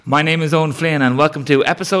My name is Owen Flynn and welcome to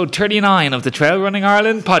episode 39 of the Trail Running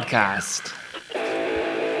Ireland podcast.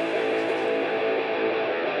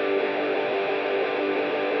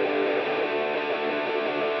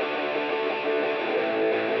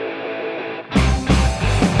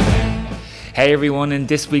 Hey everyone, in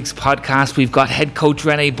this week's podcast we've got head coach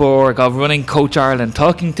René Borg of Running Coach Ireland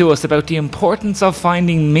talking to us about the importance of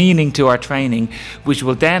finding meaning to our training, which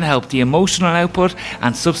will then help the emotional output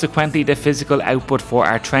and subsequently the physical output for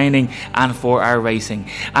our training and for our racing.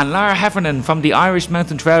 And Lara Heffernan from the Irish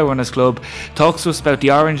Mountain Trail Runners Club talks to us about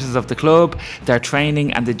the origins of the club, their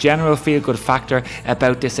training and the general feel-good factor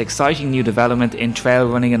about this exciting new development in trail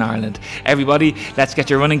running in Ireland. Everybody, let's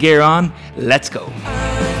get your running gear on, let's go.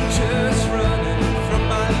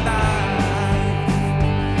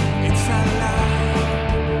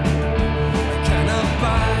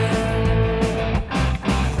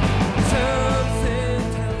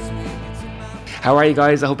 How are you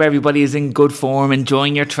guys? I hope everybody is in good form,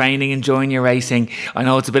 enjoying your training, enjoying your racing. I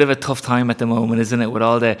know it's a bit of a tough time at the moment, isn't it? With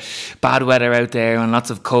all the bad weather out there and lots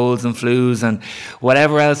of colds and flus and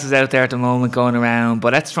whatever else is out there at the moment going around.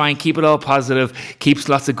 But let's try and keep it all positive. Keeps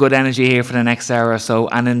lots of good energy here for the next hour or so.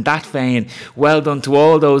 And in that vein, well done to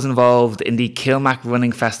all those involved in the Kilmac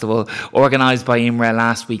Running Festival organised by IMRA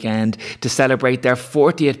last weekend to celebrate their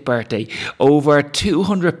 40th birthday. Over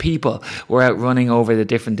 200 people were out running over the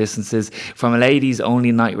different distances, from a ladies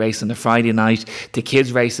only night race on the Friday night to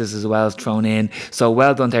kids races as well as thrown in. So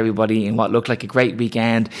well done to everybody in what looked like a great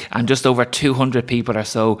weekend, and just over 200 people or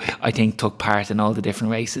so I think took part in all the different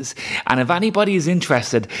races. And if anybody is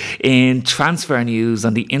interested in transfer news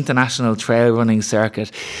on the international trail running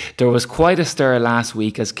circuit, there was quite a stir last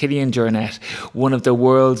week as Killian Jornet, one of the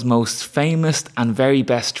world's most famous and very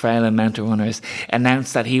best trail and mountain runners,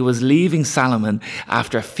 announced that he was leaving Salomon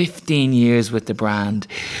after 15 years with the brand.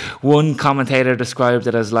 One commentator described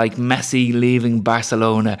it as like Messi leaving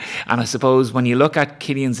Barcelona, and I suppose when you look at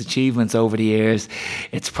Killian's achievements over the years,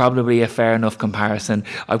 it's probably a fair enough comparison.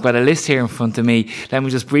 I've got a list here in front of me. Let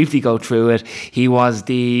me just briefly go through it. He was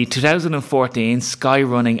the 2014 Sky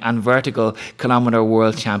Running and Vertical Kilometre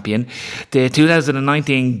World Champion, the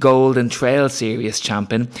 2019 Golden Trail Series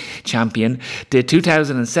Champion, the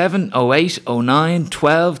 2007, 08, 09,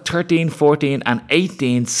 12, 13, 14 and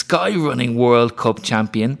 18 Sky Running World Cup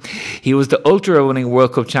Champion. He was the Ultra Running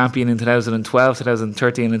World Cup Champion in 2012,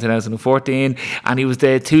 2013 and 2014, and he was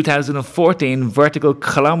the 2014 Vertical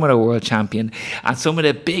Kilometre World Champion. And some of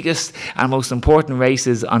the biggest and most important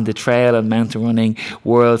races on the trail and mountain running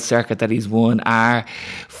world circuit that he's won are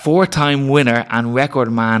 4-time winner and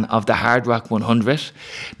record man of the Hard Rock 100,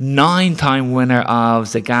 9-time winner of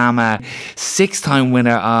Zagama, 6-time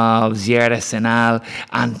winner of Sierra Senal,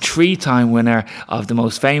 and 3-time winner of the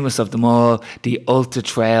most famous of them all, the Ultra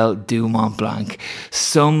Trail du Mont Blanc.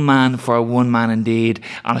 Some man for one man indeed.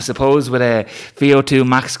 And I suppose with a VO2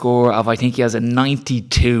 max score of, I think he has a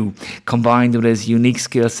 92, combined with his unique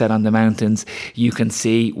skill set on the mountains, you can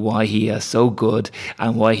see why he is so good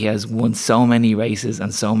and why he has won so many races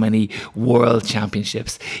and so many world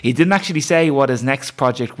championships. He didn't actually say what his next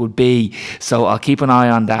project would be, so I'll keep an eye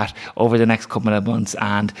on that over the next couple of months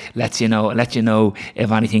and let you know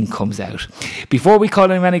if anything comes out. Before we call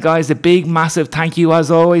in René, guys, a big massive thank you as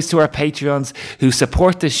always to our Patreons who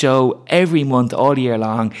support the show every month all year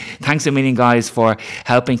long. Thanks a million, guys, for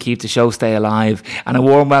helping keep the show stay alive. And a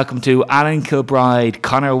warm welcome to Alan Kilbride,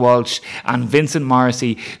 Connor Walsh and Vincent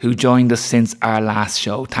Morrissey, who joined us since our last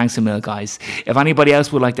show. Thanks a million, guys. If anybody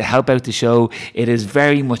else would like to help out the show, it is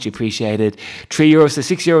very much appreciated. €3 to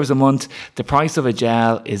 €6 a month. The price of a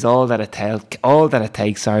gel is all that it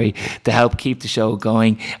takes to help keep the show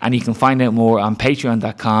going. And you can find out more on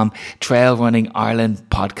patreon.com Trail Running Ireland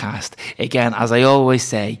podcast. Again, as I always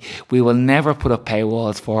say, we will never put up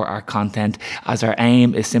paywalls for our content, as our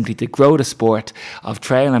aim is simply to grow the sport of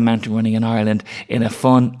trail and mountain running in Ireland in a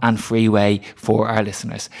fun and free way for our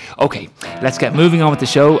listeners. Okay, let's get moving on with the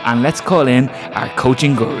show and let's call in our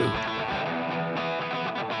coaching guru.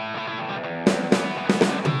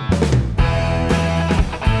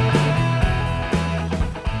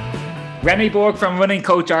 René Borg from Running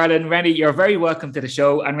Coach Ireland. René, you're very welcome to the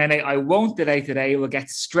show. And René, I won't delay today. We'll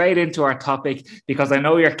get straight into our topic because I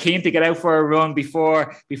know you're keen to get out for a run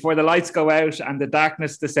before the lights go out and the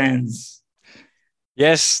darkness descends.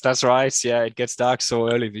 Yes, that's right. Yeah, it gets dark so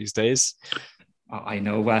early these days. Oh, I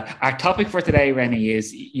know. Well, our topic for today, René,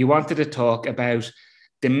 is you wanted to talk about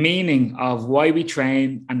the meaning of why we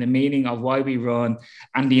train and the meaning of why we run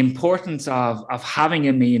and the importance of having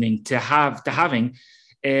a meaning to having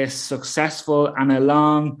a successful and a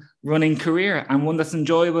long running career and one that's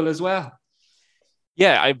enjoyable as well.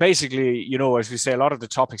 Yeah, I basically, as we say, a lot of the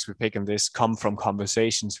topics we pick in this come from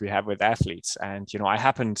conversations we have with athletes. And, I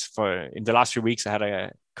happened in the last few weeks, I had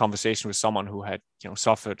a conversation with someone who had,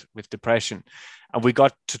 suffered with depression. And we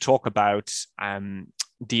got to talk about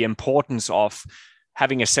the importance of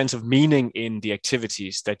having a sense of meaning in the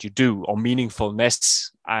activities that you do, or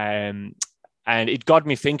meaningfulness. And it got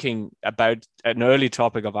me thinking about an early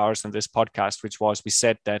topic of ours on this podcast, which was, we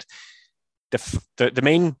said that the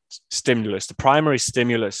main stimulus, the primary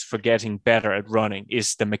stimulus for getting better at running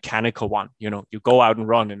is the mechanical one. You go out and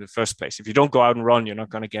run in the first place. If you don't go out and run, you're not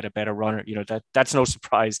going to get a better runner. That's no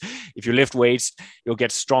surprise. If you lift weights, you'll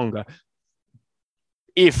get stronger.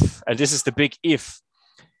 And this is the big if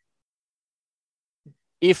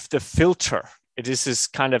the filter, this is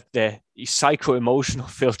kind of the psycho-emotional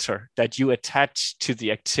filter that you attach to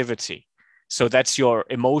the activity. So that's your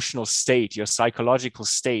emotional state, your psychological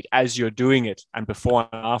state as you're doing it, and before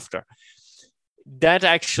and after. That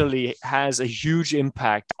actually has a huge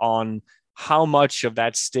impact on how much of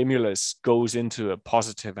that stimulus goes into a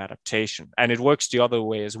positive adaptation. And it works the other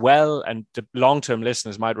way as well. And the long-term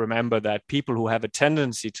listeners might remember that people who have a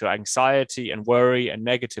tendency to anxiety and worry and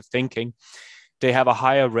negative thinking, they have a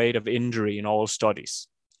higher rate of injury in all studies.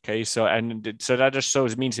 Okay, so that just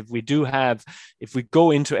shows, it means if we go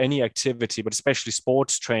into any activity, but especially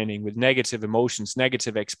sports training, with negative emotions,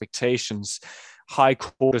 negative expectations, high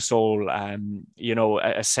cortisol,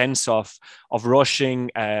 a sense of rushing,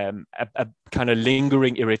 a kind of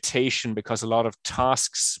lingering irritation because a lot of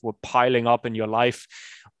tasks were piling up in your life.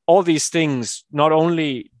 All these things, not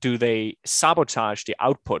only do they sabotage the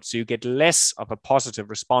output, so you get less of a positive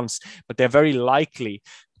response, but they're very likely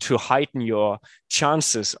to heighten your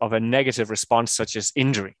chances of a negative response, such as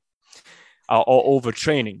injury or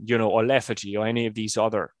overtraining, or lethargy, or any of these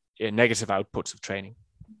other negative outputs of training.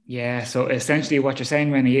 Yeah, so essentially what you're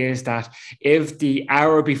saying, Rennie, is that if the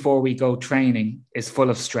hour before we go training is full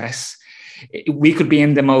of stress, we could be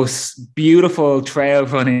in the most beautiful trail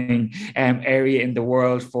running area in the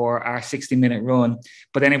world for our 60-minute run.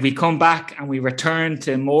 But then if we come back and we return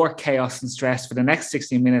to more chaos and stress for the next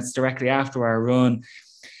 60 minutes directly after our run,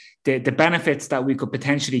 the benefits that we could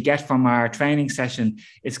potentially get from our training session,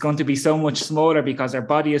 it's going to be so much smaller because our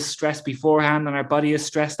body is stressed beforehand and our body is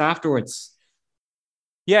stressed afterwards.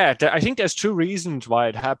 Yeah, I think there's two reasons why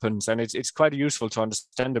it happens, and it's quite useful to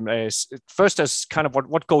understand them. First, as kind of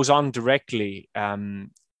what goes on directly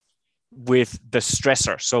with the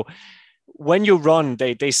stressor. So when you run,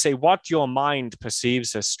 they say what your mind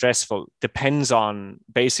perceives as stressful depends on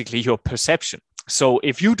basically your perception. So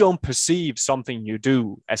if you don't perceive something you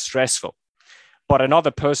do as stressful, but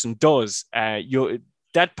another person does,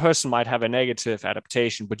 that person might have a negative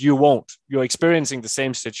adaptation, but you won't. You're experiencing the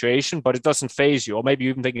same situation, but it doesn't faze you. Or maybe you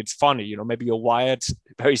even think it's funny, maybe you're wired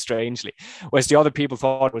very strangely. Whereas the other people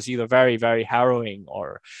thought it was either very, very harrowing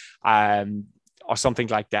or something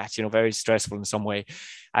like that, very stressful in some way.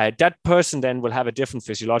 That person then will have a different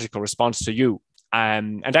physiological response to you.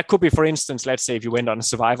 And that could be, for instance, let's say if you went on a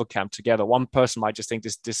survival camp together, one person might just think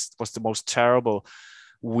this was the most terrible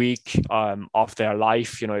week of their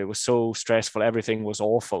life. It was so stressful, everything was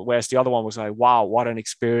awful, whereas the other one was like, wow, what an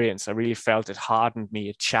experience. I really felt it hardened me,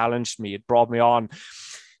 it challenged me, it brought me on.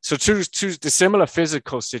 So two the similar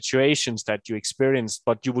physical situations that you experienced,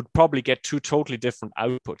 but you would probably get two totally different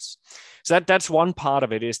outputs. So that's one part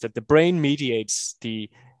of it, is that the brain mediates the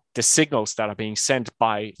signals that are being sent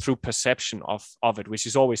through perception of it, which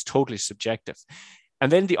is always totally subjective.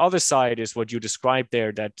 And then the other side is what you described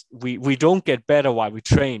there, that we don't get better while we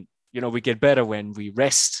train. We get better when we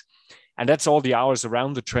rest. And that's all the hours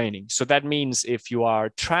around the training. So that means if you are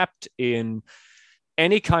trapped in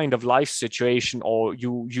any kind of life situation, or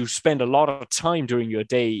you spend a lot of time during your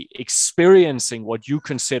day experiencing what you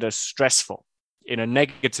consider stressful in a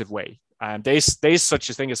negative way. There's such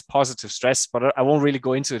a thing as positive stress, but I won't really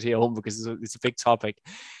go into it here home because it's a big topic.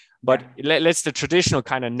 But let's the traditional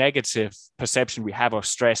kind of negative perception we have of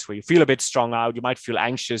stress, where you feel a bit strung out, you might feel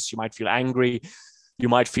anxious, you might feel angry, you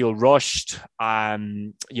might feel rushed,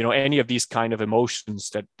 any of these kind of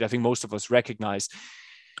emotions that I think most of us recognize.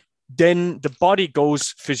 Then the body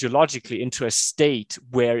goes physiologically into a state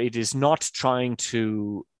where it is not trying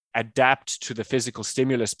to adapt to the physical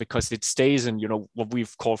stimulus, because it stays in, what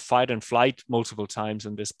we've called fight and flight multiple times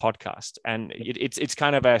in this podcast. And it's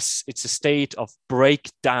kind of it's a state of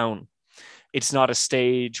breakdown. It's not a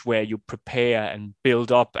stage where you prepare and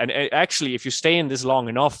build up. And actually, if you stay in this long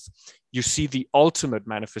enough, you see the ultimate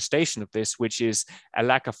manifestation of this, which is a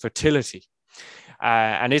lack of fertility.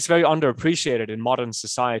 And it's very underappreciated in modern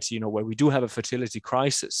society, where we do have a fertility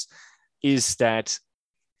crisis, is that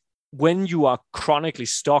when you are chronically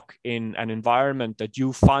stuck in an environment that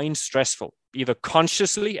you find stressful, either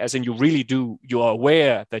consciously, as in you are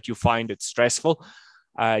aware that you find it stressful,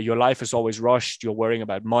 your life is always rushed, you're worrying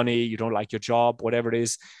about money, you don't like your job, whatever it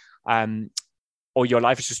is, or your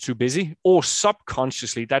life is just too busy, or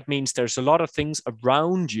subconsciously, that means there's a lot of things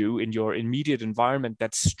around you in your immediate environment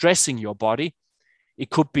that's stressing your body. It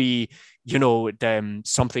could be,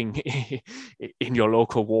 something in your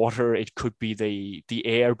local water. It could be the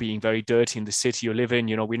air being very dirty in the city you live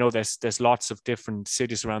in. We know there's lots of different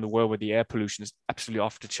cities around the world where the air pollution is absolutely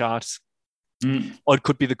off the charts. Or it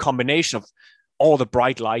could be the combination of all the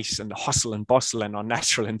bright lights and the hustle and bustle and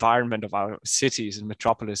unnatural environment of our cities and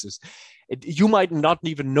metropolises. You might not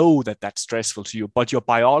even know that that's stressful to you, but your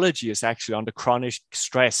biology is actually under chronic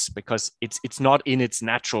stress because it's not in its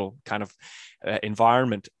natural kind of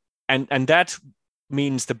environment. And that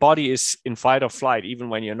means the body is in fight or flight, even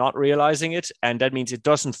when you're not realizing it. And that means it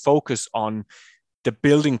doesn't focus on the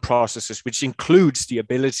building processes, which includes the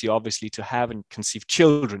ability, obviously, to have and conceive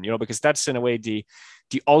children, because that's in a way the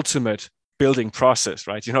ultimate building process,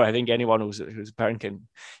 right? I think anyone who's a parent can,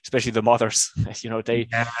 especially the mothers, they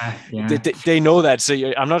know that.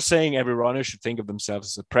 So I'm not saying every runner should think of themselves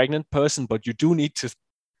as a pregnant person, but you do need to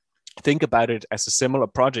think about it as a similar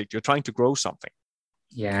project. You're trying to grow something.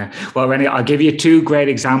 Yeah. Well, Rennie, I'll give you two great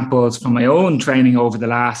examples from my own training over the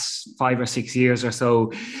last 5 or 6 years or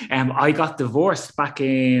so. I got divorced back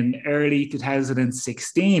in early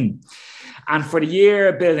 2016. And for the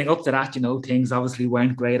year building up to that, things obviously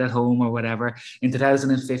weren't great at home or whatever. In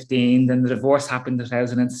 2015, then the divorce happened in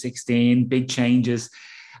 2016, big changes.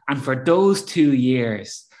 And for those 2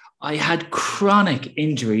 years, I had chronic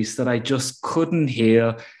injuries that I just couldn't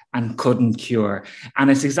heal and couldn't cure.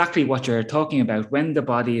 And it's exactly what you're talking about. When the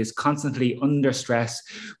body is constantly under stress,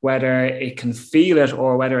 whether it can feel it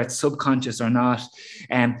or whether it's subconscious or not,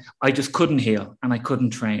 I just couldn't heal and I couldn't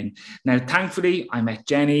train. Now, thankfully, I met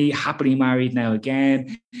Jenny, happily married now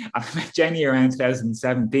again. I met Jenny around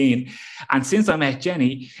 2017. And since I met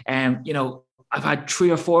Jenny, I've had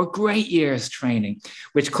 3 or 4 great years training,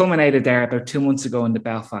 which culminated there about 2 months ago in the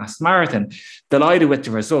Belfast Marathon. Delighted with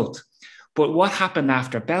the result. But what happened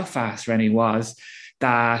after Belfast, Rennie, was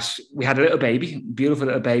that we had a little baby, beautiful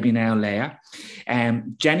little baby now, Leia.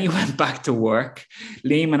 Jenny went back to work.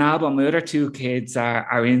 Liam and Alba, my other 2 kids,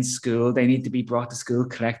 are in school. They need to be brought to school,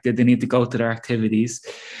 collected. They need to go to their activities.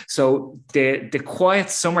 So the quiet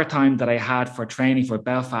summertime that I had for training for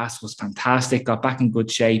Belfast was fantastic, got back in good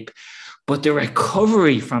shape. But the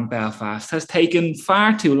recovery from Belfast has taken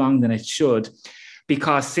far too long than it should,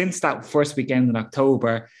 because since that first weekend in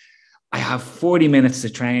October, I have 40 minutes to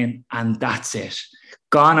train and that's it.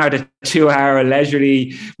 Gone are the 2-hour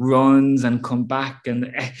leisurely runs and come back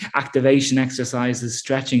and activation exercises,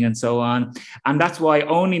 stretching and so on. And that's why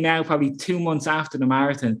only now, probably 2 months after the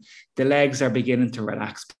marathon, the legs are beginning to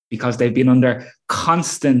relax, because they've been under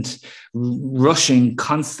constant rushing,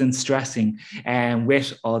 constant stressing, and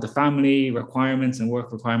with all the family requirements and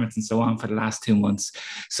work requirements and so on for the last 2 months.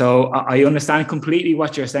 So I understand completely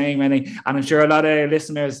what you're saying, Rennie, and I'm sure a lot of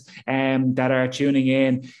listeners that are tuning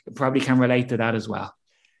in probably can relate to that as well.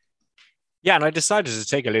 Yeah, and I decided to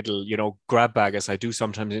take a little, grab bag, as I do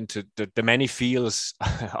sometimes, into the many fields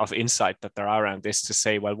of insight that there are around this, to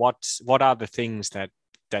say, well, what are the things that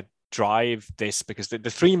drive this? Because the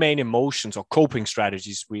 3 main emotions or coping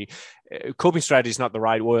strategies, coping strategy is not the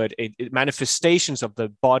right word, manifestations of the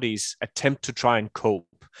body's attempt to try and cope.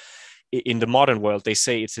 In the modern world, they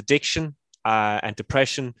say it's addiction and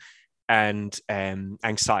depression and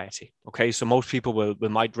anxiety. Okay, so most people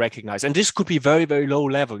might recognize, and this could be very, very low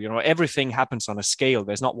level. Everything happens on a scale.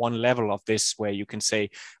 There's not one level of this where you can say,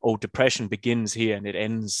 oh, depression begins here and it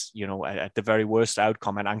ends, at the very worst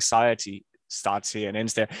outcome, and anxiety starts here and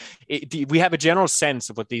ends there. We have a general sense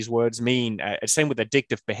of what these words mean. Same with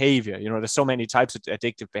addictive behavior. There's so many types of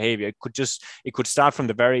addictive behavior. It could start from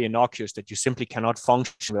the very innocuous, that you simply cannot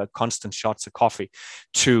function without constant shots of coffee,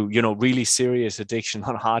 to really serious addiction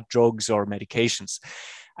on hard drugs or medications.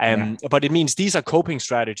 But it means these are coping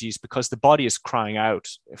strategies because the body is crying out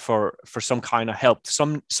for some kind of help.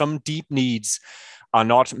 Some deep needs are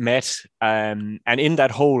not met, and in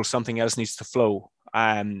that hole, something else needs to flow.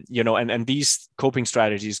 And these coping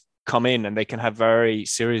strategies come in and they can have very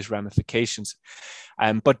serious ramifications.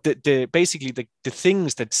 But basically the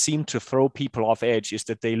things that seem to throw people off edge is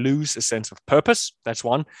that they lose a sense of purpose. That's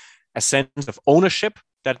one. A sense of ownership.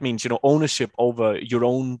 That means, ownership over your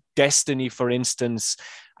own destiny, for instance,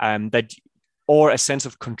 or a sense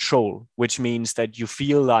of control, which means that you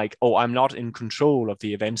feel like, oh, I'm not in control of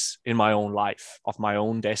the events in my own life, of my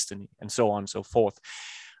own destiny, and so on and so forth.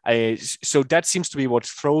 So that seems to be what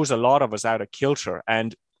throws a lot of us out of kilter.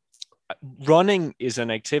 And running is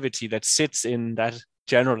an activity that sits in that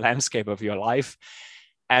general landscape of your life.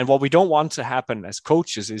 And what we don't want to happen as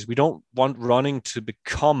coaches is we don't want running to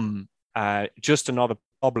become just another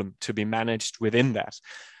problem to be managed within that.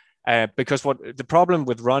 Because what the problem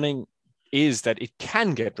with running is that it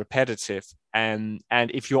can get repetitive. And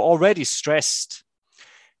if you're already stressed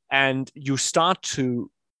and you start to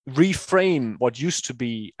reframe what used to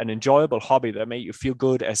be an enjoyable hobby that made you feel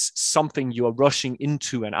good as something you are rushing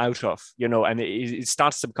into and out of, and it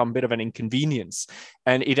starts to become a bit of an inconvenience.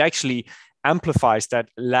 And it actually amplifies that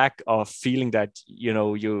lack of feeling that,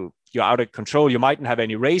 you're out of control. You mightn't have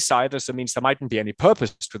any race either. So it means there mightn't be any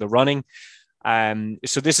purpose to the running.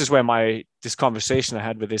 So this is where this conversation I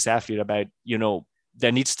had with this athlete about,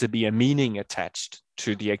 there needs to be a meaning attached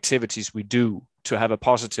to the activities we do to have a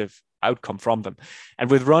positive outcome from them. And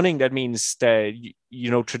with running, that means that,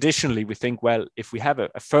 traditionally we think, well, if we have a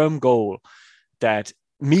firm goal that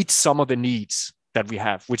meets some of the needs that we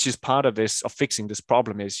have, which is part of this, of fixing this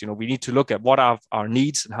problem, is, we need to look at what are our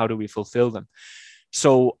needs and how do we fulfill them.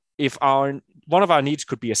 So if one of our needs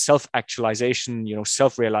could be a self-actualization,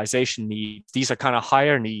 self-realization need, these are kind of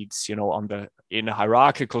higher needs, in a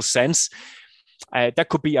hierarchical sense. That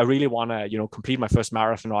could be, I really want to, complete my first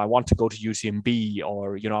marathon, or I want to go to UTMB,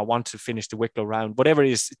 or, I want to finish the Wicklow round, whatever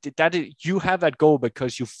it is, you have that goal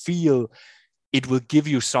because you feel it will give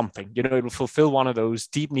you something, it will fulfill one of those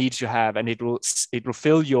deep needs you have, and it will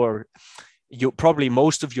fill your probably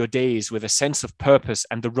most of your days with a sense of purpose.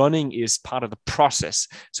 And the running is part of the process.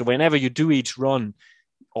 So whenever you do each run,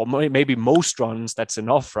 or maybe most runs, that's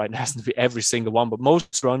enough, right? It hasn't to be every single one, but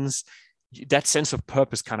most runs, that sense of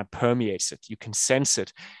purpose kind of permeates it. You can sense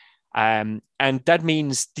it. And that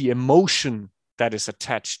means the emotion that is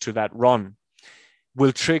attached to that run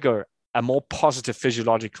will trigger a more positive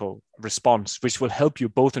physiological response, which will help you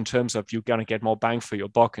both in terms of you're going to get more bang for your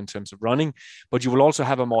buck in terms of running, but you will also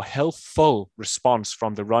have a more healthful response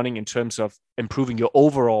from the running in terms of improving your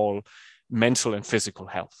overall mental and physical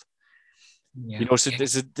health. Yeah. So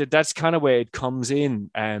that's kind of where it comes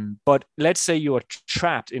in. But let's say you're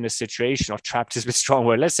trapped in a situation, or trapped is a bit strong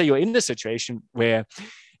word. Let's say you're in a situation where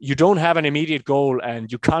you don't have an immediate goal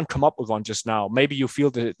and you can't come up with one just now. Maybe you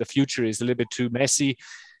feel the future is a little bit too messy.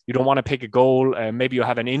 You don't want to pick a goal. Maybe you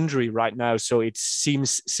have an injury right now, so it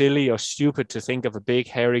seems silly or stupid to think of a big,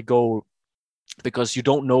 hairy goal because you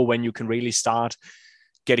don't know when you can really start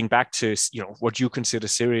getting back to, what you consider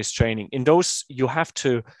serious training. In those, you have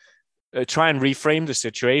to try and reframe the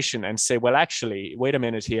situation and say, well, actually, wait a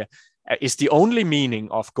minute here. Is the only meaning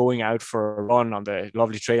of going out for a run on the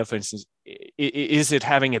lovely trail, for instance, is it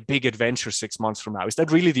having a big adventure 6 months from now? Is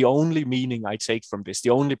that really the only meaning I take from this, the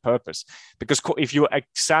only purpose? Because if you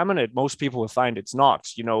examine it, most people will find it's not.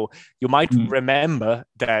 You might remember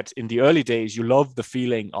that in the early days, you love the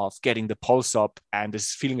feeling of getting the pulse up and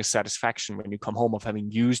this feeling of satisfaction when you come home of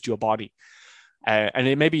having used your body. And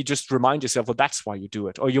it maybe just remind yourself, well, that's why you do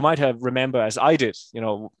it. Or you might have remember, as I did,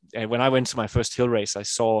 when I went to my first hill race, I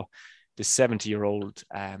saw this 70-year-old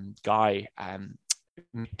guy,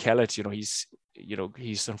 Mick Kellett. He's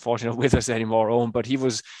unfortunately not with us anymore, but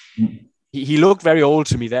he looked very old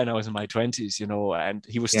to me then. I was in my 20s, and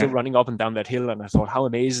he was still running up and down that hill. And I thought, how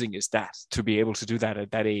amazing is that to be able to do that at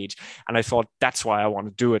that age? And I thought, that's why I want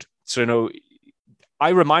to do it. So, I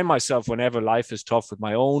remind myself whenever life is tough with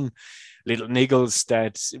my own little niggles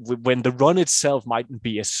that when the run itself mightn't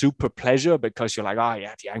be a super pleasure because you're like,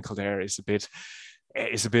 the ankle there is a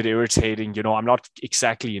bit irritating. I'm not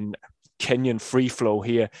exactly in Kenyan free flow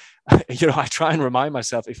here. I try and remind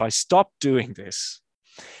myself, if I stop doing this,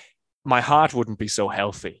 my heart wouldn't be so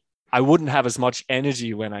healthy. I wouldn't have as much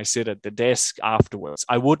energy when I sit at the desk afterwards.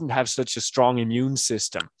 I wouldn't have such a strong immune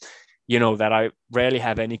system, that I rarely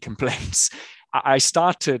have any complaints. I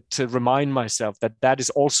start to remind myself that is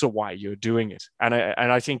also why you're doing it. And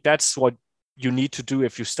I think that's what you need to do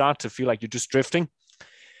if you start to feel like you're just drifting.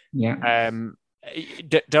 Yeah.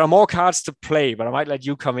 There are more cards to play, but I might let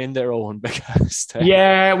you come in there, Owen, because...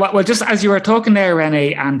 Well, just as you were talking there,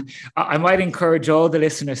 Rene, and I might encourage all the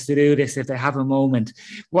listeners to do this if they have a moment.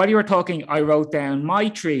 While you were talking, I wrote down my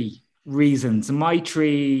 3 reasons, my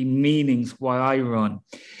 3 meanings why I run.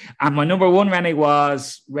 And my number 1, Rene,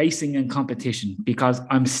 was racing and competition, because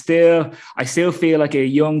I still feel like a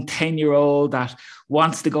young 10-year-old that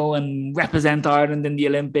wants to go and represent Ireland in the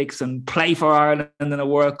Olympics and play for Ireland in a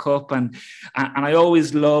World Cup. And I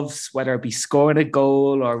always love, whether it be scoring a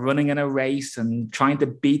goal or running in a race and trying to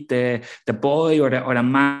beat the boy or the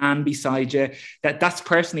man beside you. That's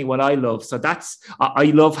personally what I love. So I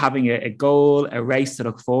love having a goal, a race to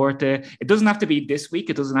look forward to. It doesn't have to be this week.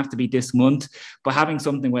 It doesn't have to be this month, but having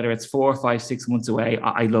something, whether it's 4, 5, 6 months away,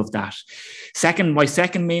 I love that. My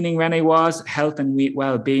second meaning, Renee, was health and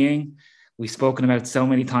well-being. We've spoken about so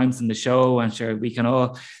many times in the show. I'm sure we can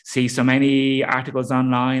all see so many articles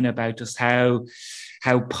online about just how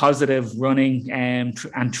positive running and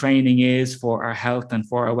training is for our health and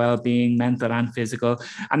for our well-being, mental and physical.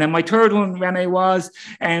 And then my third one, Renee, was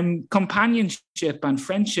companionship and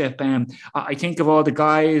friendship. I think of all the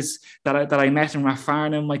guys that I met in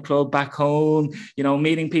Rathfarnham, my club back home,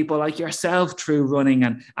 meeting people like yourself through running,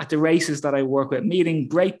 and at the races that I work with, meeting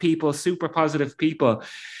great people, super positive people.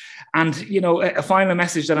 And, a final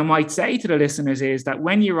message that I might say to the listeners is that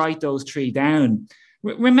when you write those 3 down,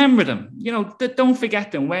 remember them, don't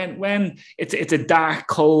forget them. When it's a dark,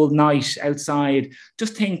 cold night outside,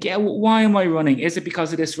 just think, why am I running? Is it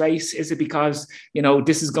because of this race? Is it because,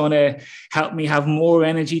 this is going to help me have more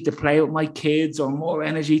energy to play with my kids or more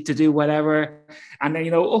energy to do whatever? And then,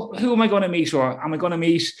 who am I going to meet? Or am I going to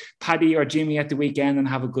meet Paddy or Jimmy at the weekend and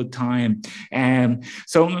have a good time?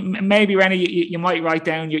 So maybe, Rennie, you might write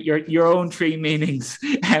down your own 3 meanings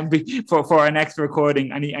for our next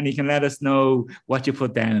recording, and you can let us know what you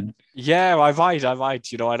put down. Yeah, I might.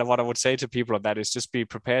 And what I would say to people on that is just be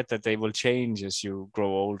prepared that they will change as you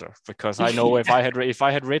grow older. Because I know if I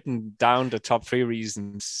had written down the top 3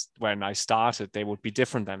 reasons when I started, they would be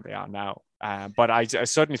different than they are now. But I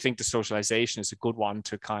certainly think the socialization is a good one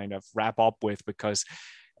to kind of wrap up with, because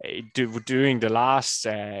during the last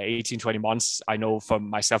 18, 20 months, I know from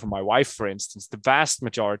myself and my wife, for instance, the vast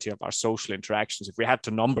majority of our social interactions, if we had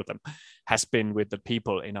to number them, has been with the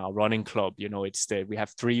people in our running club. We have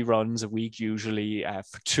 3 runs a week usually.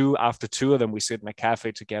 After 2 of them, we sit in a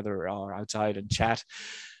cafe together or outside and chat.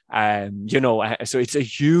 So it's a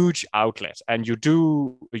huge outlet. And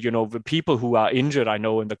the people who are injured, I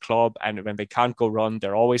know, in the club, and when they can't go run,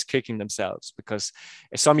 they're always kicking themselves, because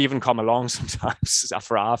some even come along sometimes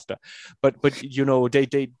after. But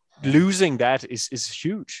they losing that is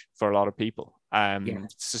huge for a lot of people.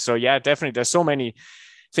 So definitely, there's so many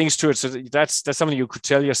things to it. So that's something you could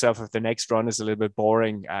tell yourself if the next run is a little bit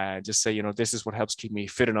boring. Just say, this is what helps keep me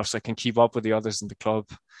fit enough so I can keep up with the others in the club.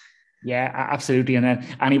 Yeah, absolutely. And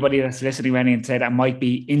then anybody that's listening, Rennie, and say that might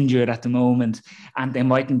be injured at the moment and they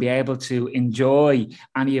mightn't be able to enjoy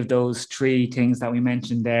any of those 3 things that we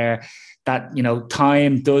mentioned there, that,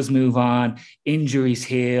 time does move on, injuries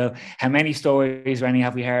heal. How many stories, Rennie,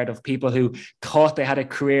 have we heard of people who thought they had a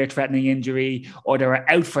career-threatening injury or they were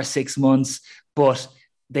out for 6 months, but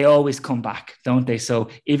they always come back, don't they? So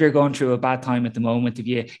if you're going through a bad time at the moment, if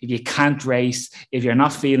you can't race, if you're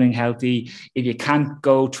not feeling healthy, if you can't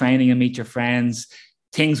go training and meet your friends,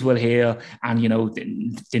 things will heal. And,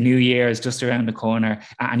 the new year is just around the corner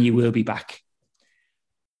and you will be back.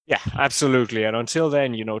 Yeah, absolutely. And until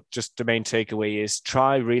then, just the main takeaway is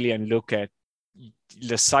try really and look at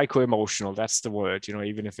the psycho-emotional, that's the word,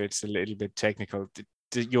 even if it's a little bit technical,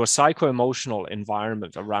 your psycho-emotional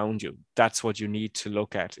environment around you. That's what you need to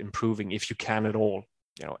look at improving if you can at all.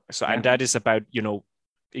 And that is about,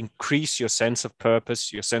 increase your sense of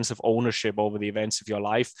purpose, your sense of ownership over the events of your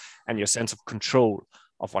life, and your sense of control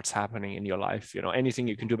of what's happening in your life. Anything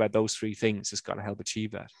you can do about those 3 things is going to help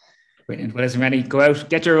achieve that. Brilliant. Well, listen, Rennie, go out,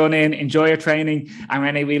 get your run in, enjoy your training. And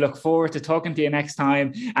Rennie, we look forward to talking to you next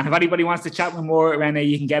time. And if anybody wants to chat with more, Rennie,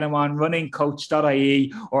 you can get him on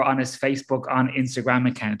runningcoach.ie or on his Facebook and Instagram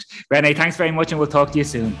account. Rennie, thanks very much and we'll talk to you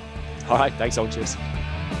soon. All right. Thanks, Cheers.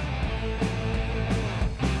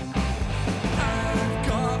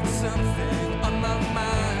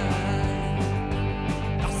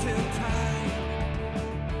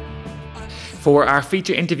 For our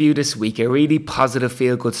feature interview this week, a really positive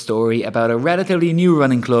feel-good story about a relatively new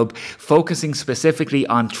running club focusing specifically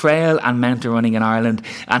on trail and mountain running in Ireland.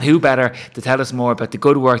 And who better to tell us more about the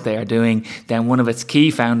good work they are doing than one of its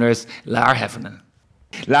key founders, Lar Heffernan.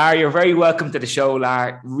 Lar, you're very welcome to the show,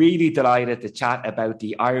 Lar. Really delighted to chat about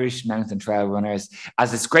the Irish mountain trail runners,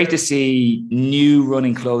 as it's great to see new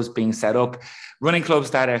running clubs being set up, running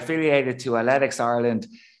clubs that are affiliated to Athletics Ireland,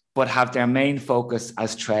 but have their main focus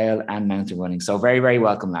as trail and mountain running. So very, very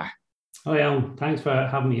welcome, Lar. Oh, yeah. Thanks for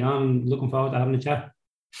having me on. Looking forward to having a chat.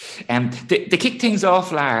 To kick things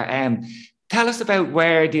off, Lar, tell us about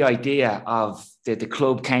where the idea of the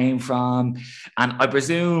club came from. And I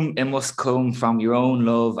presume it must come from your own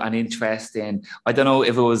love and interest in, I don't know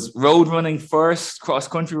if it was road running first, cross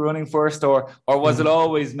country running first, or was it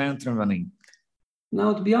always mountain running?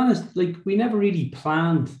 No, to be honest, like we never really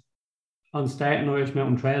planned on starting Irish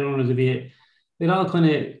Mountain Trail Runners. It all kind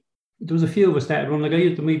of, there was a few of us started running. Like I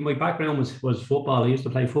used to, my background was football. I used to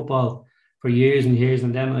play football for years and years,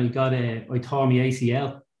 and then I tore my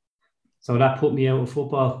ACL. So that put me out of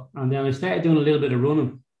football. And then I started doing a little bit of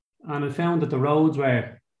running. And I found that the roads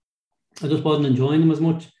I just wasn't enjoying them as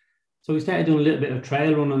much. So we started doing a little bit of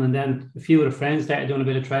trail running, and then a few of the friends started doing a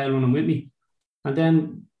bit of trail running with me. And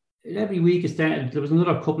then every week there was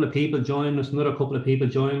another couple of people joining us.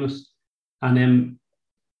 And then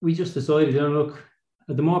we just decided, look,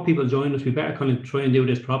 the more people join us, we better kind of try and do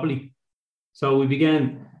this properly. So we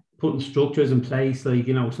began putting structures in place, like,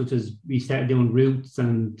 such as we started doing routes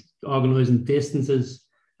and organising distances.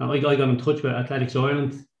 And I got in touch with Athletics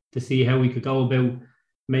Ireland to see how we could go about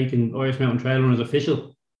making Irish Mountain Trail Runners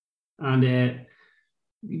official. And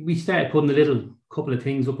we started putting a little couple of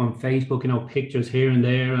things up on Facebook, pictures here and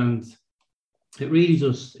there. And it really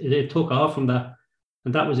it took off from that.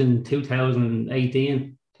 And that was in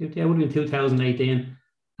 2018. It would have been 2018.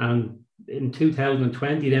 And in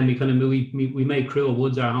 2020, then we made Crew of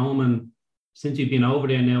Woods our home. And since we've been over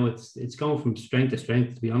there now, it's gone from strength to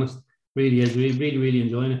strength, to be honest. Really is. Really, really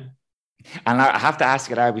enjoying it. And I have to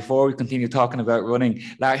ask you, Lara, before we continue talking about running,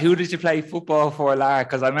 Lara, who did you play football for, Lara?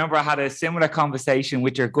 Because I remember I had a similar conversation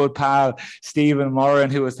with your good pal, Stephen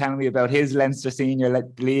Moran, who was telling me about his Leinster Senior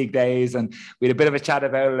League days. And we had a bit of a chat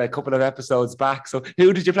about it a couple of episodes back. So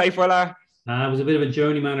who did you play for, Lara? I was a bit of a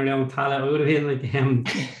journeyman around Tallaght. I would have been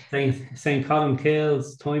like St. Colin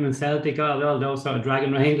Kills, Twyman Celtic, all those sort of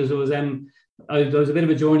Dragon Rangers. I was a bit of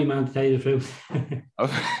a journeyman, to tell you the truth.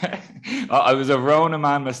 I was a Rona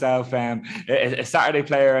man myself, a Saturday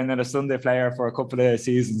player and then a Sunday player for a couple of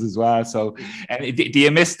seasons as well. So, do you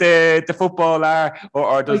miss the football, Lar,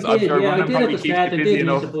 or does I did, I did at the start.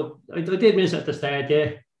 I did miss it at the start,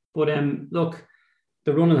 yeah. But look,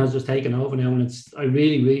 the running has just taken over now, and I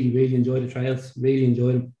really, really, really enjoy the trails. Really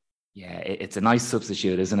enjoy them. Yeah, it's a nice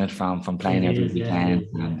substitute, isn't it, from playing every weekend?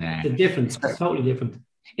 Yeah. The difference, it's totally different.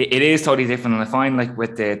 It is totally different. And I find, like,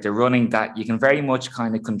 with the running, that you can very much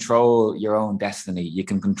kind of control your own destiny. You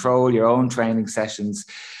can control your own training sessions,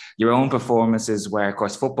 your own performances, where, of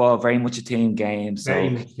course, football, very much a team game. So, very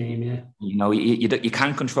much team, yeah. You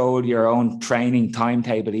can't control your own training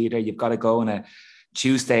timetable either. You've got to go on a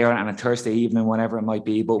Tuesday or on a Thursday evening, whenever it might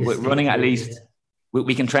be. But with running, at least,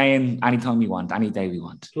 we can train anytime we want, any day we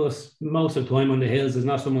want. Plus, most of the time on the hills, there's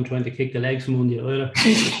not someone trying to kick the legs from under you either.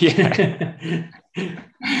 Yeah.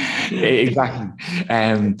 Exactly.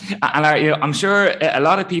 And I'm sure a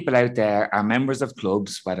lot of people out there are members of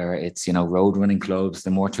clubs, whether it's road running clubs,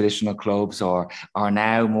 the more traditional clubs, or are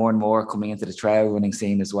now more and more coming into the trail running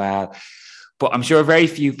scene as well. But I'm sure very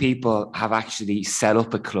few people have actually set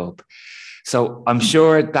up a club. So I'm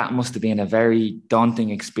sure that must have been a very daunting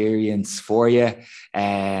experience for you.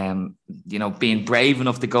 Being brave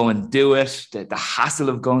enough to go and do it, the hassle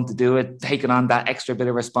of going to do it, taking on that extra bit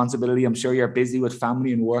of responsibility. I'm sure you're busy with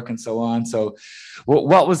family and work and so on. So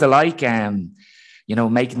what was it like,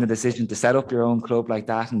 making the decision to set up your own club like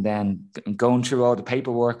that, and then going through all the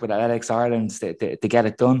paperwork with Athletics Ireland to get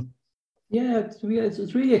it done? Yeah, it's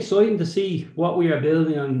really exciting to see what we are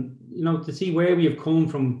building, and, to see where we have come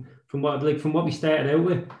from what we started out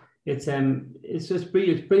with. It's just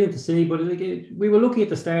brilliant. It's brilliant to see. But we were lucky at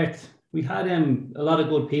the start. We had a lot of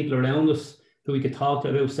good people around us who we could talk to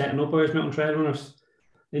about setting up Irish Mountain Trail Runners.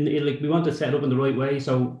 We want to set it up in the right way.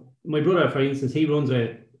 So my brother, for instance, he runs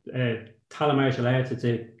a Tala Martial Arts. It's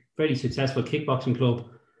a very successful kickboxing club,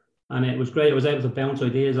 and it was great. I was able to bounce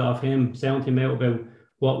ideas off him, sound him out about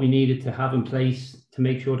what we needed to have in place to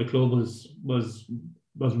make sure the club was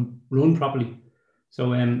run properly.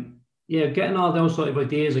 So getting all those sort of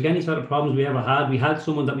ideas, like any sort of problems we ever had, we had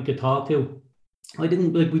someone that we could talk to. We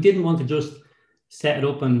didn't want to just set it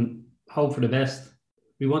up and hope for the best.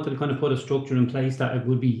 We wanted to kind of put a structure in place that it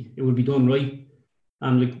would be done right.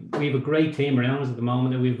 And we have a great team around us at the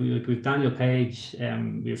moment. We've Daniel Page,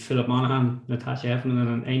 we have Philip Monaghan, Natasha Heffernan,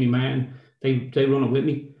 and Amy Martin. They run it with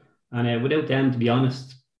me, and without them, to be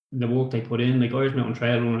honest, the work they put in, like Irish Mountain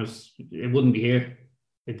Trail Runners, it wouldn't be here.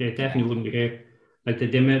 It definitely wouldn't be here. Like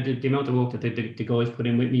the amount of work that the guys put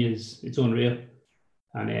in with me it's unreal,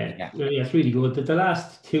 and it's really good. The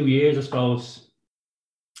last 2 years, I suppose,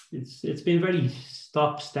 it's been very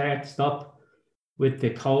stop with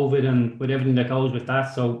the COVID and with everything that goes with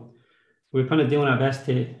that. So we're kind of doing our best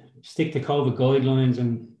to stick to COVID guidelines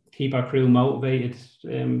and keep our crew motivated.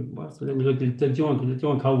 What's the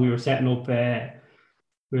joint code? We were setting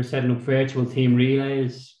up virtual team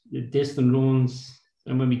relays, distant runs,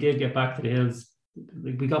 and when we did get back to the hills,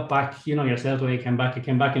 we got back. You know yourself, the way it came back. It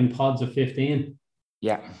came back in pods of 15.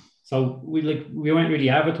 Yeah. So we weren't really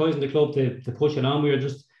advertising the club to push it on.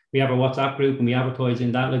 We have a WhatsApp group and we advertise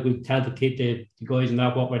in that. Like we tell the guys in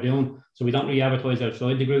that what we're doing. So we don't really advertise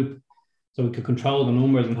outside the group. So we could control the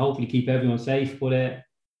numbers and hopefully keep everyone safe. But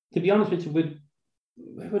to be honest with you,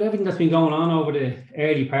 with everything that's been going on over the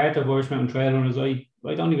early part of Irish Mountain Trail Runners, I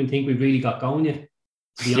don't even think we've really got going yet.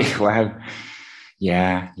 To be honest. Wow.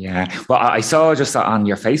 Yeah. Well, I saw just on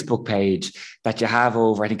your Facebook page that you have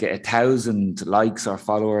over, I think, 1,000 likes or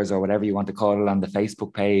followers or whatever you want to call it on the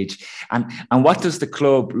Facebook page. And what does the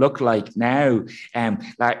club look like now?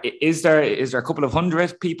 Like, is there a couple of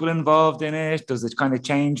hundred people involved in it? Does it kind of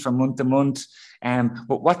change from month to month?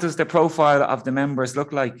 But what does the profile of the members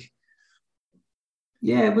look like?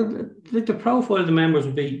 Yeah, well, like the profile of the members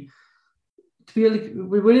would be, to be like,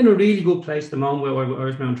 we're in a really good place at the moment with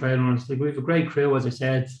Irish Mountain Trail Runners. Like, we have a great crew, as I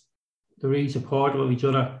said. They're really supportive of each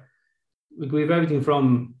other. Like, we have everything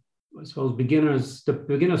from, I suppose, beginners. The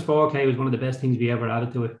beginners 4K was one of the best things we ever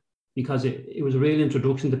added to it, because it was a real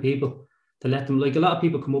introduction to people, to let them, like, a lot of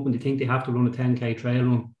people come up and they think they have to run a 10K trail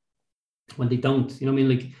run when they don't. You know what I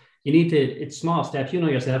mean? Like, you need to, it's small steps. You know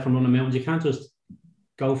yourself from running mountains. You can't just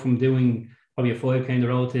go from doing probably a 5K in the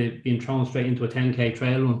road to being thrown straight into a 10K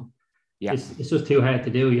trail run. Yeah. It's just too hard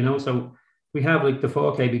to do, you know. So we have like the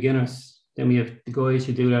 4K beginners, then we have the guys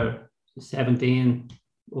who do their 17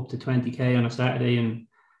 up to 20K on a Saturday. And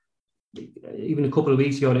even a couple of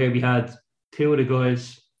weeks ago there, we had two of the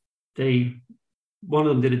guys, one of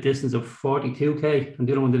them did a distance of 42K and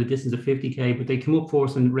the other one did a distance of 50K, but they came up for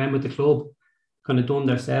us and ran with the club, kind of done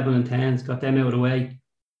their 7 and 10s, got them out of the way,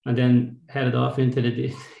 and then headed off into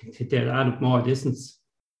to add more distance.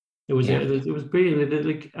 It was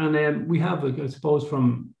brilliant. And we have, I suppose,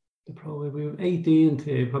 from we were 18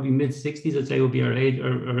 to probably mid 60s, I'd say would be our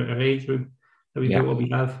age group that we do what we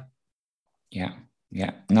have.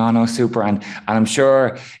 Yeah. No, super. And I'm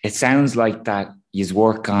sure it sounds like that you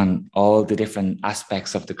work on all the different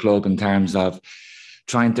aspects of the club in terms of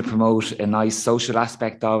trying to promote a nice social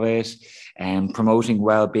aspect of it and promoting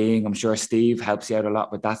well-being. I'm sure Steve helps you out a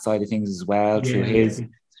lot with that side of things as well,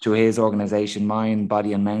 through his organization, Mind,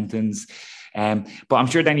 Body and Mountains. But I'm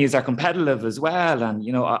sure then you are competitive as well. And,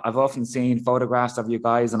 you know, I've often seen photographs of you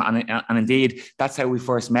guys and indeed, that's how we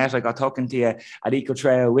first met. I got talking to you at Eco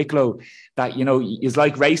Trail Wicklow, that, you know, it's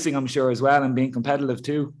like racing, I'm sure, as well, and being competitive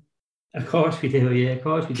too. Of course we do. Yeah, of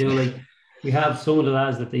course we do. Like, we have some of the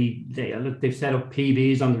lads that they've set up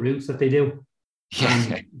PBs on the routes that they do.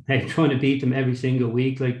 Yeah. They're trying to beat them every single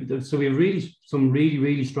week. Like, so we have some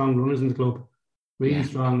really strong runners in the club. Really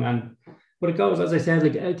strong. But it goes, as I said,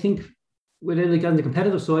 like, I think within, like, on the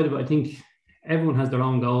competitive side of it, I think everyone has their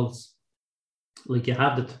own goals. Like, you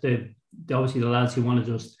have the obviously the lads who want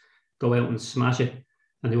to just go out and smash it,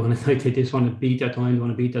 and they want to, like, they just want to beat their time.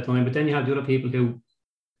 But then you have the other people who,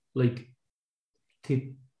 like,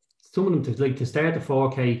 some of them to start the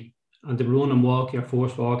 4K and to run and walk your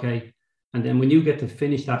first 4K, and then when you get to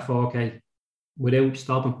finish that 4K without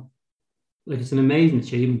stopping, like, it's an amazing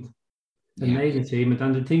achievement. Amazing achievement.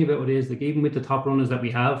 And the thing about it is, like, even with the top runners that we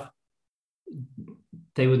have,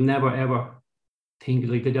 they would never ever think,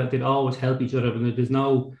 like, they'd always help each other. And there's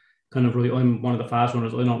no kind of, right, I'm one of the fast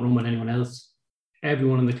runners, I don't run with anyone else.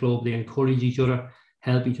 Everyone in the club, they encourage each other,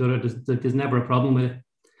 help each other. There's never a problem with it.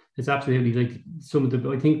 It's absolutely, like,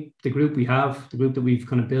 I think the group that we've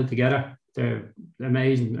kind of built together, they're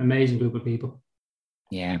amazing group of people.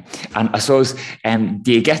 Yeah. And I suppose,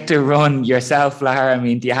 do you get to run yourself, Lar? I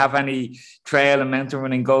mean, do you have any trail and mountain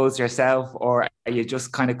running goals yourself, or are you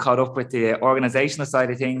just kind of caught up with the organizational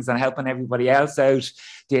side of things and helping everybody else out?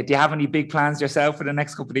 Do you have any big plans yourself for the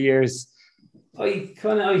next couple of years? I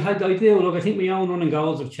do. Look, I think my own running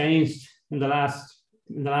goals have changed in the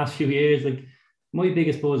last few years. Like, my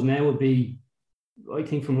biggest buzz now would be, I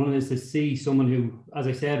think, from running, is to see someone who, as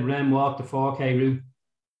I said, walked the 4K route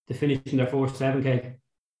to finishing their first 7K,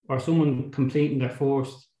 or someone completing their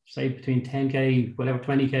first, say, between 10K, whatever,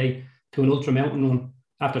 20K to an ultra mountain run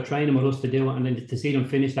after training with us to do it, and then to see them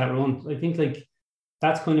finish that run. I think, like,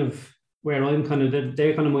 that's kind of where I'm kind of,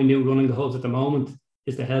 they're kind of my new running goals at the moment,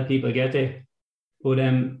 is to help people get there. But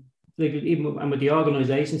like, even with the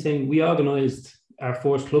organisation thing, we organised our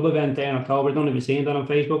first club event there in October. I don't know if you've seen that on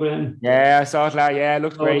Facebook or anything. Yeah, I saw it, Lar. Yeah, it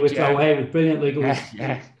looked great. It was brilliant. Like, it was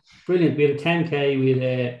brilliant. We had a 10K, we had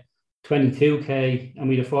a 22K, and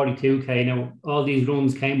we had a 42K. Now, all these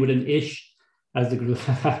runs came with an ish, as the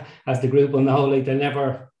group will know. Like,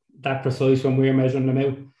 that precise when we were measuring them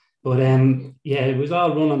out. But yeah, it was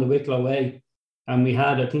all run on the Wicklow way. And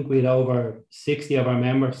I think we had over 60 of our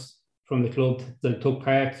members from the club that took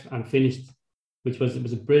part and finished, it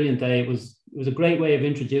was a brilliant day. It was a great way of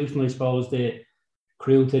introducing, I suppose, the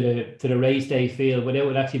crew to the race day feel without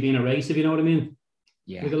it actually being a race, if you know what I mean.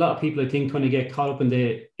 Yeah. Like a lot of people, I think, kind of get caught up in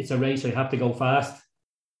it's a race, I have to go fast.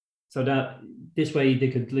 So that this way they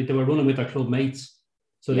could, like, they were running with their club mates.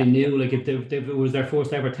 So they knew, like, if it was their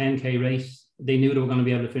first ever 10K race, they knew they were going to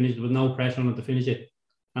be able to finish it. There was no pressure on them to finish it.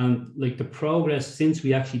 And like the progress since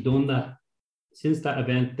we actually done that, since that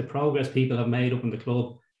event, the progress people have made up in the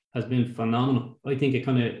club has been phenomenal. I think it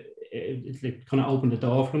kind of opened the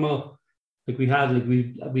door for them all. Like we had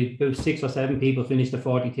about 6 or 7 people finish the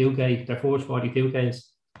 42K, their first 42Ks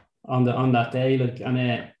on that day. Like, and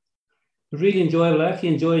it was really enjoyable. I actually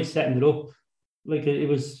enjoyed setting it up. Like it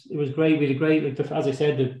was great. We had a great, like, as I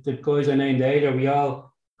said, the guys I named earlier, we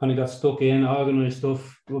all kind of got stuck in, organised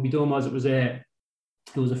stuff. What we done was it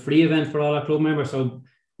was a free event for all our club members. So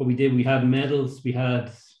what we did, we had medals, we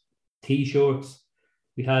had T-shirts,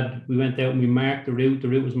 we went out and we marked the route. The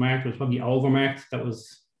route was marked. It was probably overmarked. That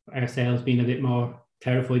was ourselves being a bit more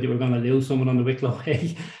terrified that we were going to lose someone on the Wicklow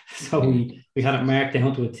way. So we had it marked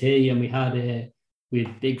down to a T, and we had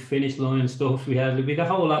big finish line stuff. We had a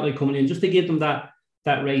whole lot like coming in just to give them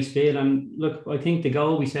that race feel. And look, I think the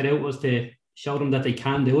goal we set out was to show them that they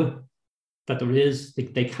can do it, that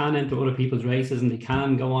they can enter other people's races and they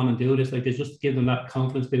can go on and do this. Like, it's just to give them that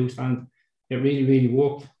confidence boost, and it really, really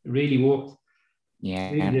worked. It really worked.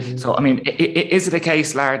 Yeah. Really. So, I mean, is it a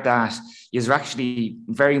case, Lard, that you're actually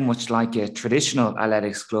very much like a traditional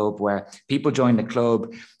athletics club where people join the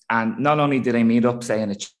club and not only do they meet up, say,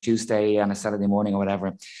 on a Tuesday and a Saturday morning or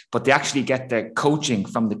whatever, but they actually get their coaching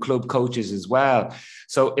from the club coaches as well.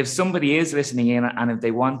 So if somebody is listening in and if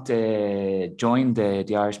they want to join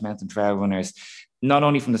the Irish Mountain Trail Runners, not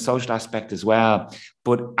only from the social aspect as well,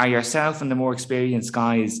 but are yourself and the more experienced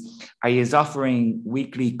guys, are you offering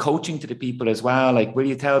weekly coaching to the people as well? Like, will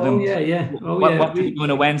you tell them what to do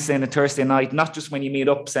on a Wednesday and a Thursday night, not just when you meet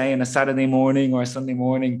up, say, on a Saturday morning or a Sunday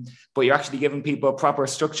morning, but you're actually giving people a proper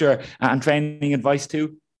structure and training advice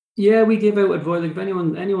too? Yeah, we give out advice. Like, if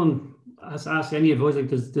anyone has asked any advice,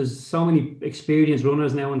 like there's so many experienced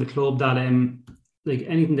runners now in the club that like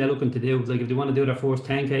anything they're looking to do, like if they want to do their first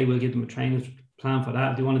 10K, we'll give them a training plan for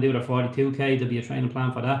that. If they want to do their 42K, there'll be a training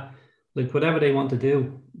plan for that. Like, whatever they want to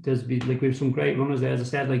do, we have some great runners there. As I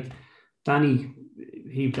said, like Danny,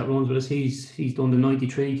 that runs with us, he's done the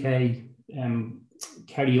 93K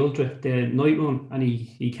Kerry Ultra, the night run, and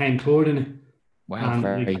he came third in it. Wow, and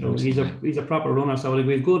very good. He's a proper runner. So like,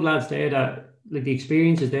 we have good lads there that, like, the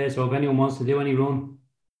experience is there. So if anyone wants to do any run,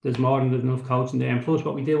 there's more than enough coaching there. And plus,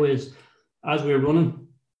 what we do is, as we're running,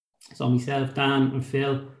 so myself, Dan, and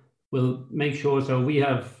Phil will make sure. So we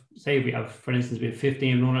have, for instance, we have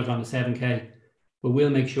 15 runners on the 7K, but we'll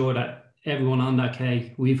make sure that everyone on that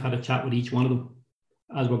K, we've had a chat with each one of them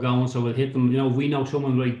as we're going. So we'll hit them. You know, if we know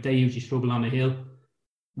someone, like, they usually struggle on the hill,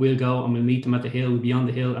 we'll go and we'll meet them at the hill. We'll be on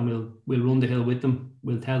the hill and we'll run the hill with them.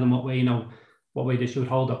 We'll tell them what way they should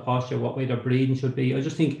hold their posture, what way their breathing should be. I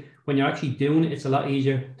just think when you're actually doing it, it's a lot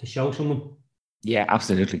easier to show someone. Yeah,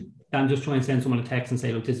 absolutely. Than just try and send someone a text and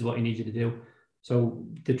say, look, this is what you need you to do. So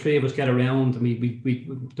the three of us get around. I mean,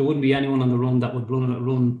 there wouldn't be anyone on the run that would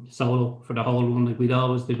run solo for the whole run. Like, there'd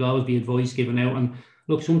always be advice given out. And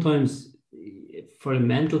look, sometimes for a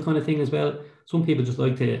mental kind of thing as well, some people just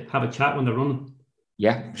like to have a chat when they're running.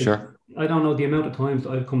 Yeah, sure. I don't know the amount of times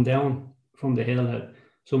that I've come down from the hill that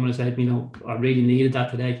someone has said, you know, I really needed that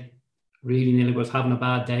today. Really needed. I was having a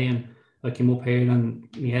bad day and I came up here and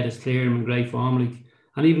my head is clear and I'm in great form. Like,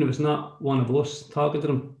 and even if it's not one of us talking to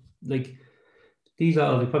them, like, they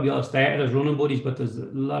probably all started as running buddies, but there's a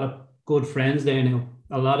lot of good friends there now.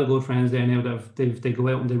 That they go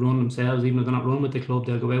out and they run themselves. Even if they're not running with the club,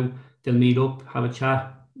 they'll go out, they'll meet up, have a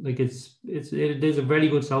chat. Like, there's a very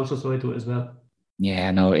good social side to it as well.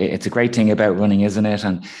 Yeah, no, it's a great thing about running, isn't it?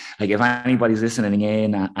 And like, if anybody's listening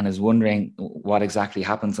in and is wondering what exactly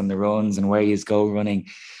happens on the runs and where you go running,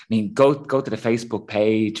 I mean, go to the Facebook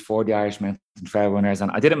page for the Irish Mountain Trail Runners.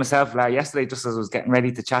 And I did it myself yesterday, just as I was getting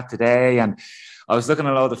ready to chat today. And I was looking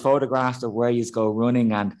at all the photographs of where you go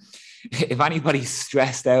running. And if anybody's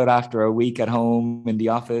stressed out after a week at home in the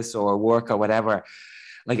office or work or whatever,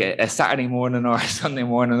 like a Saturday morning or a Sunday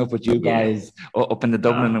morning up with you guys up in the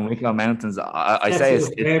Dublin and Wicklow Mountains, I say it's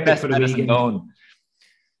best medicine going.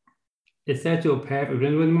 It sets you up perfect.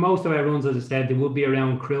 And when most of our runs, as I said, they would be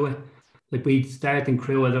around Crua. Like, we'd start in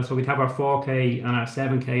Crua, so we'd have our 4K and our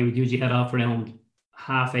 7K. We'd usually head off around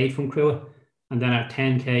 8:30 from Crua, and then our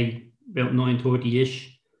 10K about 9:30ish.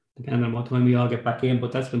 depending on what time we all get back in.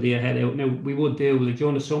 But that's when they head out. Now we would do like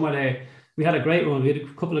during the summer there. We had a great run. We had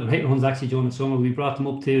a couple of great runs actually during the summer. We brought them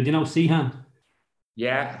up to, do you know Seahan?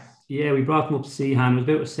 Yeah. Yeah, we brought them up to Seahan. It was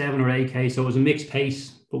about a 7 or 8K, so it was a mixed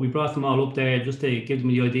pace. But we brought them all up there just to give them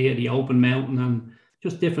the idea of the open mountain and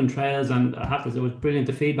just different trails. And I have to say, it was brilliant.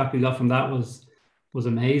 The feedback we got from that was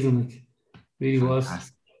amazing. Like, really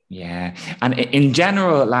was. Yeah. And in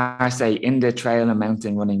general, Lars, say in the trail and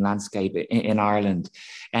mountain running landscape in Ireland,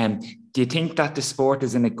 do you think that the sport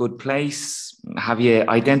is in a good place? Have you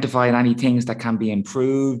identified any things that can be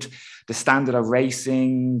improved? The standard of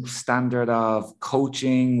racing, standard of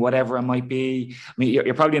coaching, whatever it might be. I mean,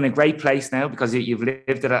 you're probably in a great place now because you've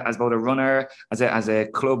lived it as both a runner, as a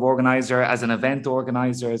club organizer, as an event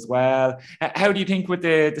organizer as well. How do you think what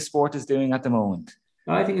the sport is doing at the moment?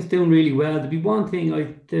 I think it's doing really well. There'd be one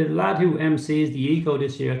thing, the lad who MCs the Eco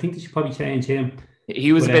this year, I think they should probably change him.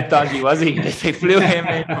 He was a bit dodgy, was he? They flew him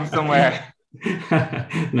in from somewhere.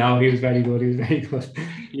 No, he was very good. He was very good.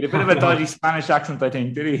 He had a bit of a dodgy Spanish accent, I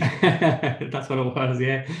think, did he? That's what it was,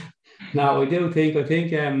 yeah. No, I think I think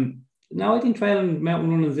trail and mountain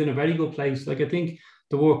running is in a very good place. Like I think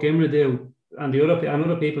the work Imra do and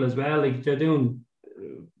other people as well, like they're doing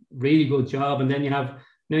a really good job. And then you have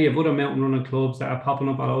other mountain running clubs that are popping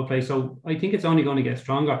up all over the place. So I think it's only going to get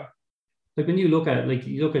stronger. Like when you look at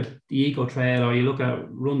the Eco Trail or you look at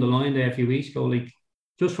Run the Line there a few weeks ago, like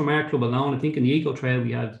just from our club alone, I think in the Eco Trail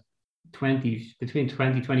we had between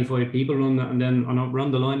 20, 25 people running it. And then on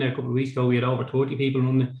Run the Line there a couple of weeks ago, we had over 30 people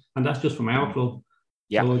running it. And that's just from our club.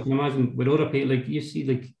 Yeah. So I can imagine with other people, like you've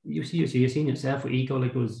seen yourself with Eco,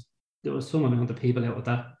 like there was some amount of people out with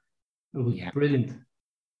that. It was brilliant.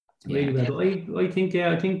 Really well. I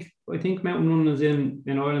think mountain running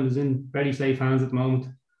in Ireland is in very safe hands at the moment.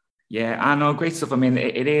 Yeah, I know, great stuff. I mean,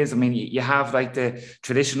 it is. I mean, you have like the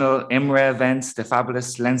traditional IMRA events, the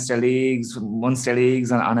fabulous Leinster Leagues, Munster Leagues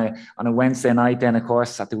on a Wednesday night, then of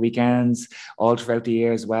course at the weekends, all throughout the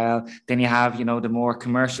year as well. Then you have, the more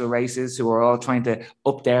commercial races who are all trying to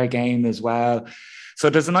up their game as well. So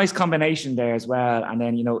there's a nice combination there as well. And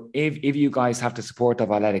then, if you guys have the support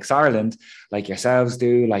of Athletics Ireland, like yourselves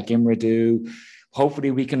do, like IMRA do,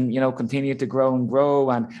 hopefully we can, continue to grow and grow.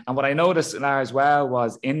 And what I noticed there as well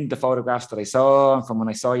was in the photographs that I saw, and from when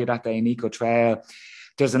I saw you that day in Eco Trail,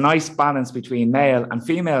 there's a nice balance between male and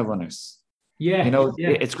female runners. Yeah.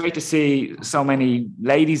 It's great to see so many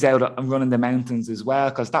ladies out and running the mountains as well,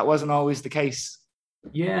 because that wasn't always the case.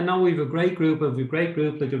 Yeah, no, we have a great group,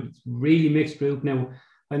 like a really mixed group.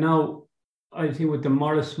 Now, I think with the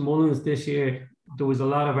Morris Mullins this year, there was a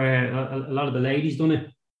lot of the ladies done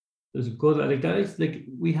it. There's a good, like that is like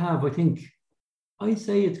we have, I think, I'd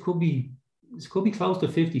say it could be close to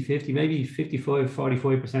 50-50, maybe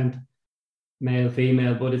 45% male,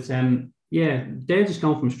 female, but it's they're just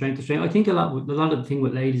going from strength to strength. I think a lot of the thing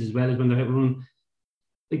with ladies as well is when they're running,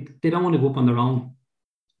 like they don't want to go up on their own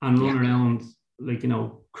and run around like,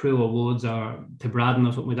 Crewe or Woods or to Braddon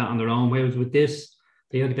or something like that on their own. Whereas with this,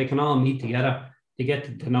 they can all meet together. They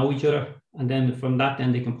get to know each other. And then from that,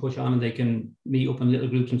 then they can push on and they can meet up in little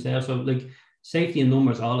groups themselves. So like safety in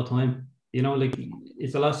numbers all the time, like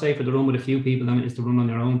it's a lot safer to run with a few people than it is to run on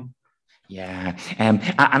your own. Yeah. And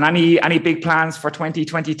any big plans for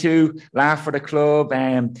 2022, Laugh for the club?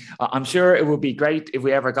 I'm sure it would be great if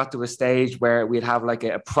we ever got to a stage where we'd have like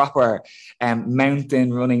a proper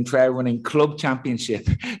mountain running, trail running club championship,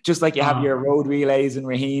 just like you have your road relays in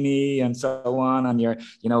Raheny and so on, and your,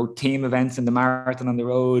 team events in the marathon on the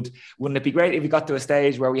road. Wouldn't it be great if we got to a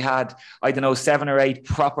stage where we had, 7 or 8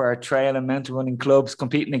 proper trail and mountain running clubs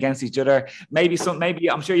competing against each other? Maybe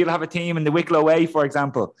I'm sure you'll have a team in the Wicklow Way, for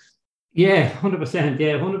example. Yeah, 100%.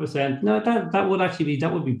 Yeah, 100%. No,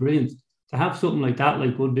 that would be brilliant to have something like that. Like,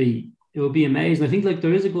 it would be amazing. I think like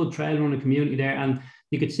there is a good trail running community there, and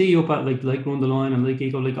you could see up at like Run the Line and like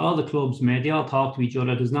Eco, like all the clubs, man, they all talk to each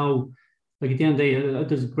other. There's no, like at the end of the day,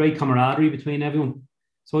 there's great camaraderie between everyone.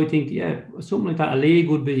 So I think something like that, a league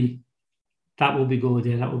would be good.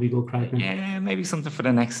 Yeah, that would be good crack. Yeah, maybe something for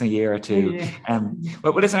the next year or two. Yeah.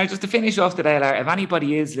 But listen, just to finish off today, Lara, if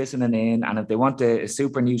anybody is listening in and if they want a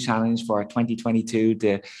super new challenge for 2022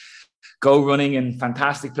 to go running in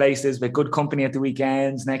fantastic places with good company at the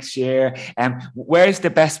weekends next year, where's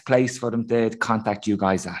the best place for them to contact you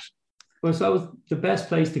guys at? Well, so the best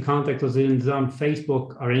place to contact us is on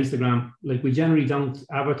Facebook or Instagram. Like we generally don't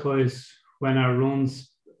advertise when our runs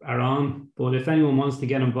are on, but if anyone wants to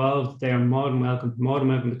get involved, they are more than welcome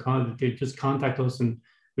to just contact us and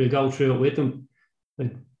we'll go through it with them.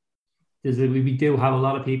 Like we do have a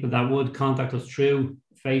lot of people that would contact us through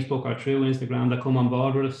Facebook or through Instagram that come on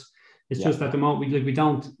board with us. It's just at the moment we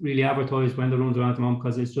don't really advertise when the runs are on at the moment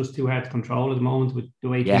because it's just too hard to control at the moment with the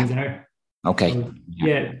way things are. Okay. So,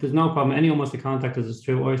 there's no problem. Anyone wants to contact us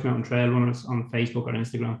through Irish Mountain Trail Runners on Facebook or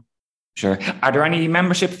Instagram. Sure. Are there any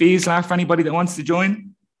membership fees, Lar, for anybody that wants to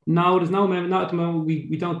join? No, there's no not at the moment.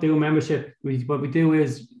 We don't do a membership. What we do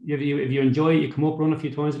is if you enjoy it, you come up, run a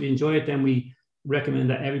few times. If you enjoy it, then we recommend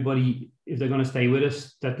that everybody, if they're going to stay with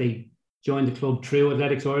us, that they join the club through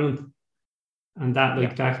Athletics Ireland, and that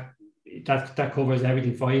that covers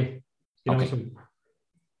everything for you. Okay. So,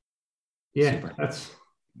 super. That's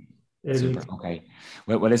super. Okay.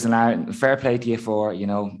 Well, listen, Lar, fair play to you for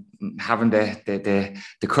having the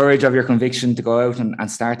courage of your conviction to go out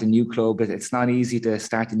and start a new club. It's not easy to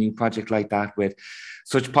start a new project like that with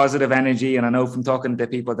such positive energy. And I know from talking to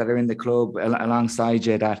people that are in the club alongside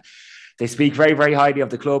you that they speak very, very highly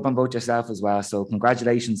of the club and about yourself as well. So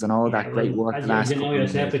congratulations on all that great work. As you know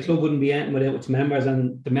yourself, the club wouldn't be anything without its members,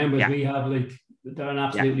 and the members we have, they're an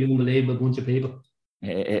absolutely unbelievable bunch of people.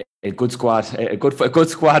 A good squad, a good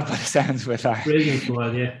squad by the sounds of it. Brilliant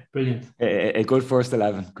squad, brilliant. A good first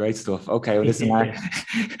 11, great stuff. Okay, well listen, Lar,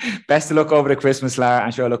 best of luck over the Christmas, Lar,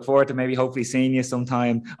 and sure, I look forward to maybe hopefully seeing you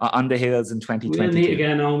sometime on the hills in 2022.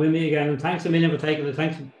 We'll meet again, and thanks a million for taking it.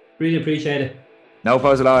 Thanks, really appreciate it. No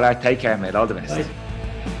pause at all, Lar. Take care, mate. All the best. Bye.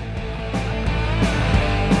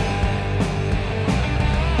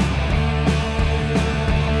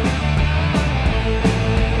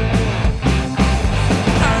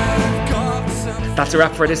 That's a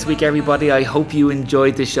wrap for this week, everybody. I hope you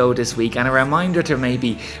enjoyed the show this week, and a reminder to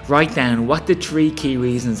maybe write down what the 3 key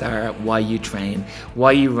reasons are why you train,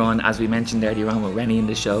 why you run, as we mentioned earlier on with Rennie in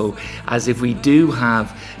the show, as if we do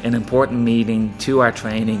have an important meaning to our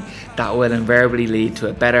training, that will invariably lead to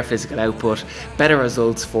a better physical output, better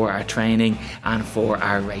results for our training and for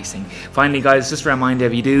our racing. Finally, guys, just a reminder,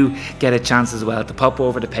 if you do get a chance as well to pop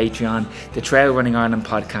over to Patreon, the Trail Running Ireland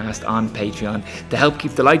podcast on Patreon, to help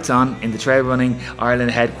keep the lights on in the Trail Running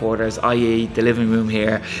Ireland headquarters, i.e. the living room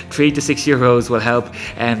here. €3 to €6 will help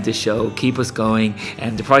the show keep us going,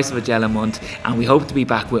 and the price of a gel a month, and we hope to be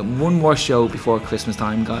back with one more show before Christmas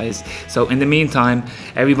time, guys. So in the meantime,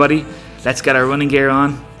 everybody, let's get our running gear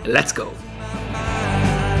on. Let's go.